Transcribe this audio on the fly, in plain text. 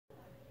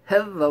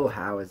Hello,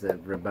 how is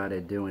everybody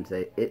doing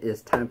today? It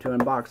is time to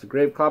unbox the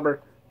Grave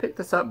Clobber. Picked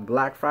this up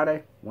Black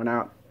Friday. Went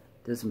out,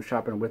 did some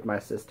shopping with my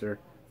sister.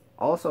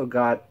 Also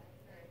got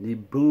the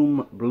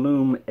Boom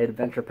Bloom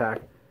Adventure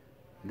Pack.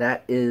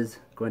 That is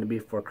going to be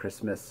for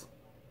Christmas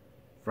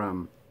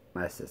from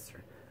my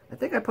sister. I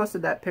think I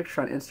posted that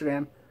picture on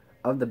Instagram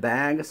of the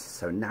bags,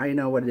 so now you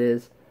know what it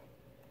is.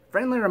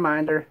 Friendly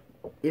reminder,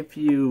 if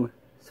you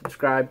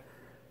subscribe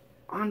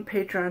on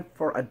Patreon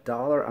for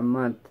 $1 a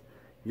month,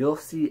 you'll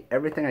see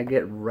everything I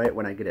get right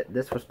when I get it.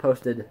 This was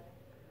posted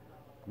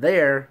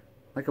there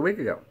like a week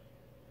ago.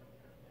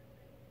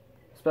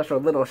 Special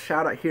little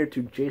shout out here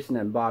to Jason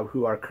and Bob,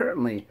 who are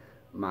currently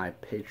my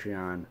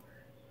Patreon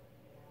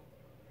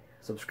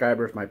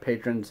subscribers, my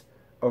patrons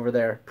over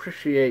there.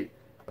 Appreciate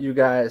you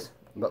guys,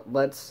 but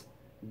let's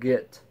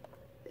get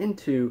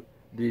into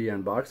the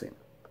unboxing.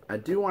 I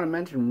do want to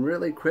mention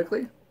really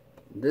quickly,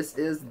 this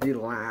is the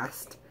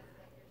last,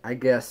 I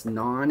guess,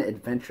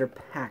 non-adventure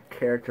pack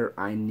character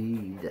I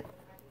need.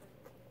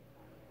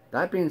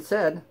 That being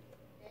said,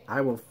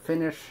 I will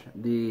finish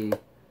the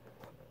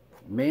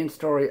main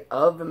story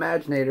of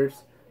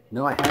Imaginators.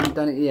 No, I haven't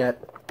done it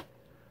yet,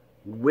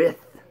 with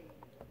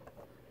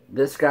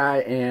this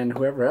guy and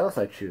whoever else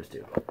I choose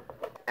to.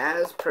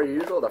 As per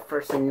usual, the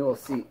first thing you will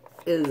see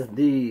is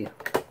the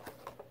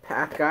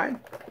path guide.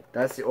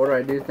 That's the order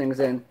I do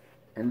things in,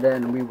 and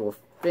then we will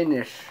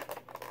finish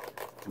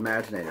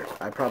Imaginators.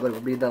 I probably will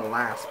be the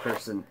last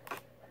person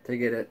to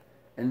get it,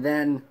 and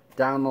then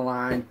down the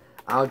line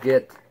I'll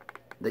get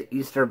the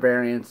Easter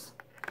variants,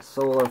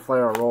 Solar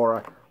Flare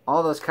Aurora,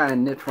 all those kind of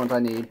niche ones I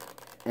need,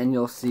 and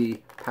you'll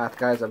see path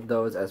guides of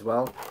those as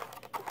well.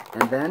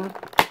 And then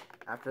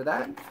after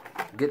that,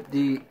 get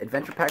the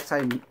adventure packs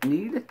I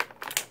need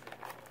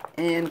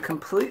and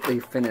completely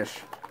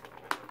finish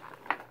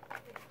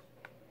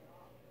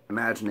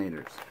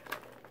Imaginators.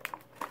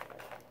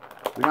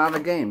 We don't have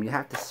a game. You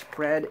have to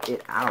spread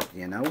it out,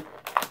 you know?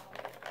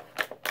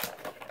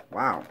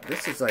 Wow,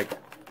 this is like...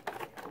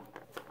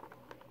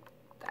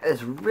 that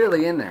is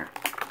really in there.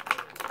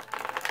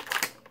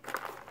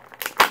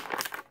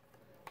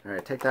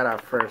 Alright, take that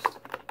out first.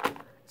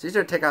 It's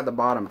easier to take out the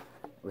bottom.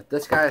 With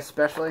this guy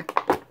especially,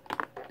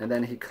 and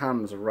then he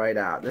comes right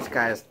out. This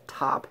guy is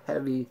top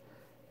heavy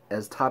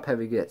as top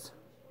heavy gets.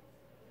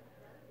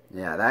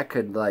 Yeah, that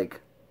could,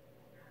 like...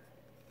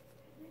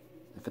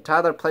 if a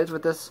toddler plays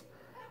with this,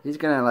 he's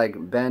gonna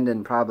like bend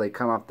and probably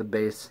come off the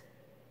base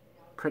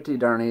pretty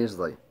darn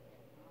easily.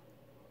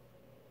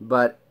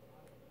 But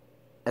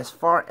as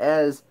far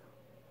as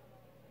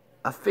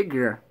a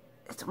figure,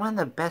 it's one of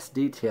the best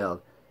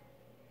detailed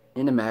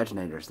in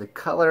Imaginators. The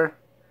color,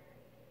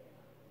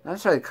 not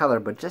necessarily the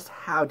color, but just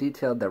how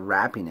detailed the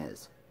wrapping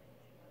is.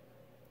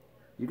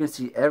 You can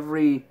see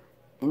every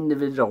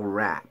individual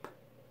wrap.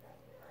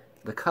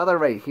 The color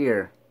right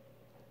here,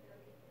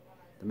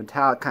 the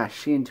metallic kind of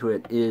sheen to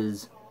it,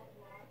 is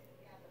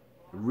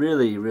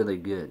really, really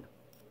good.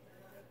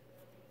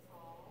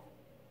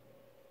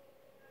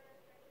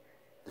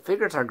 The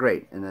figures are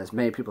great, and as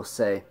many people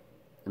say,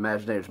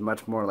 Imaginators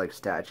much more like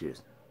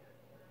statues.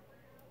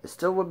 It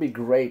still would be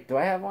great. Do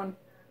I have one?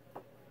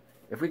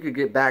 If we could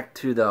get back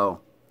to,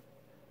 though,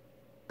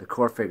 the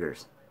core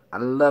figures. I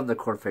love the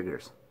core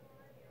figures.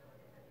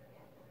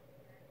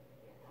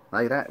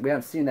 Like that. We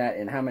haven't seen that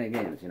in how many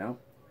games, you know?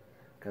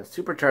 Because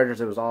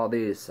Superchargers, it was all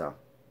these, so.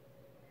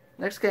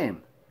 Next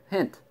game.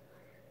 Hint.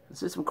 Let's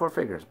do some core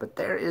figures. But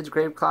there is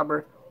Grave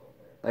Clobber.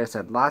 Like I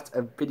said, lots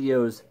of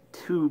videos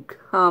to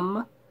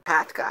come.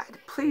 Path guide.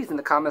 Please, in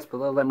the comments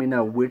below, let me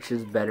know which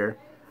is better.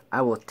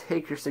 I will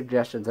take your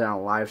suggestions and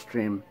I'll live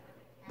stream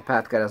the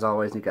path guide as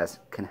always. You guys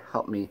can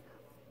help me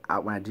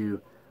out when I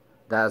do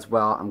that as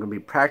well. I'm going to be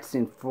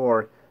practicing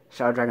for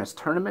Shadow Dragons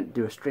tournament.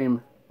 Do a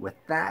stream with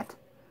that.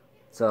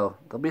 So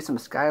there'll be some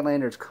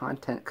Skylanders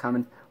content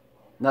coming.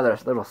 Another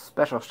little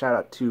special shout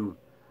out to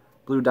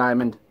Blue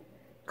Diamond.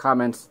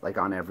 Comments like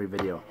on every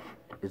video.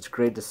 It's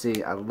great to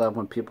see. I love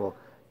when people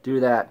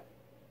do that.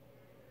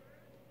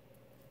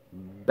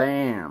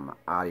 Bam.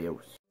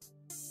 Adios.